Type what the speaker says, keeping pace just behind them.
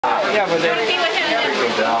Yeah, but they...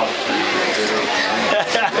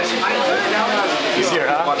 He's here,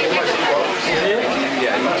 huh?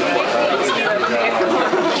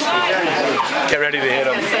 Get ready to hit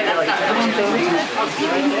him.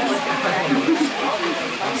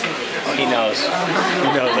 He knows. He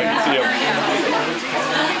knows. I can see him.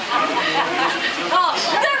 Oh,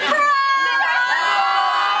 surprise!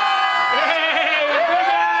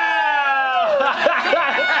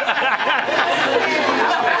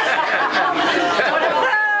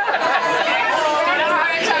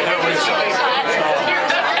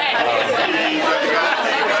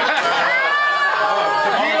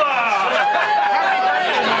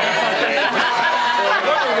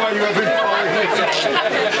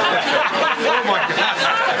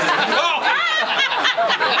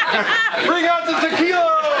 Bring out the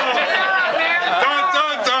tequila! Dun,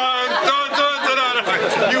 dun, dun, dun, dun, dun,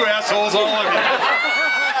 dun. You assholes, all of you.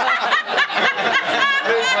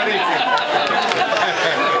 Hey, buddy.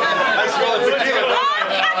 I smell the tequila.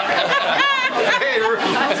 Hey, Ruth.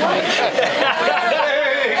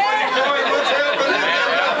 Hey, buddy boy, what's happening?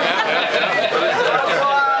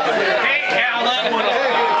 Hey, Alan.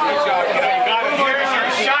 Here's your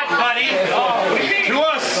shot, buddy. To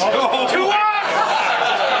us. To us!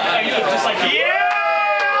 Just like, yeah!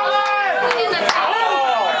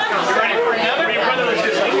 You ready for another? Your brother was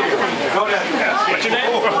just like, what's your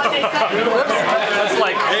name? That's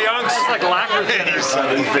like, hey, Unks. It's like lacquer. You son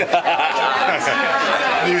of a bitch.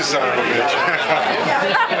 You son of a bitch.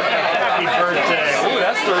 Happy birthday. Ooh,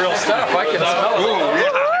 that's the real stuff. I can smell it. Ooh,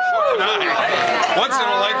 yeah. Once in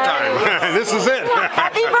a lifetime. This is it.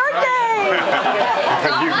 Happy birthday!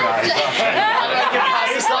 You guys.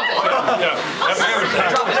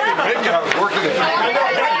 Big guy was working at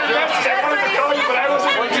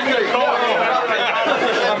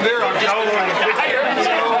I'm there, I'm just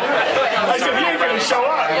I said, he ain't going to show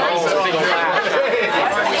up.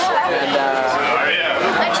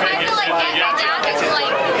 I tried to like get my dad to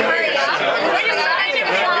like hurry up and we're just trying to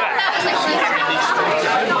be on that. I was like,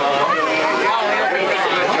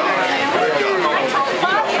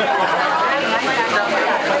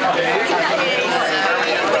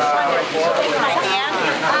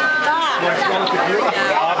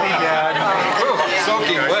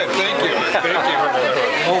 soaking wet, thank you. Thank you.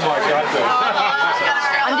 Oh my God.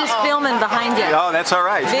 I'm just filming behind you. Oh, that's all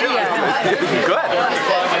right. Video. Good.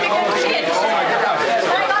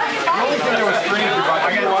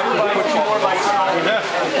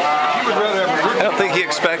 I don't think he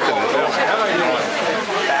expected it.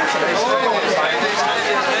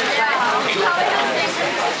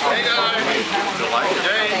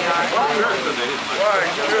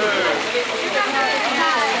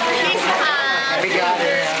 Hey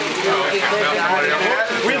guys.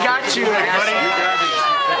 We got you, buddy.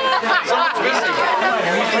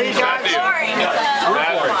 We got you.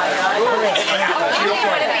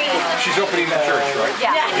 She's opening the church, right?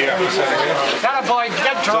 yeah. That boy,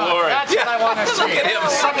 get drunk. That's what I want to see. Look at him.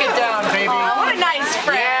 Suck it down, baby.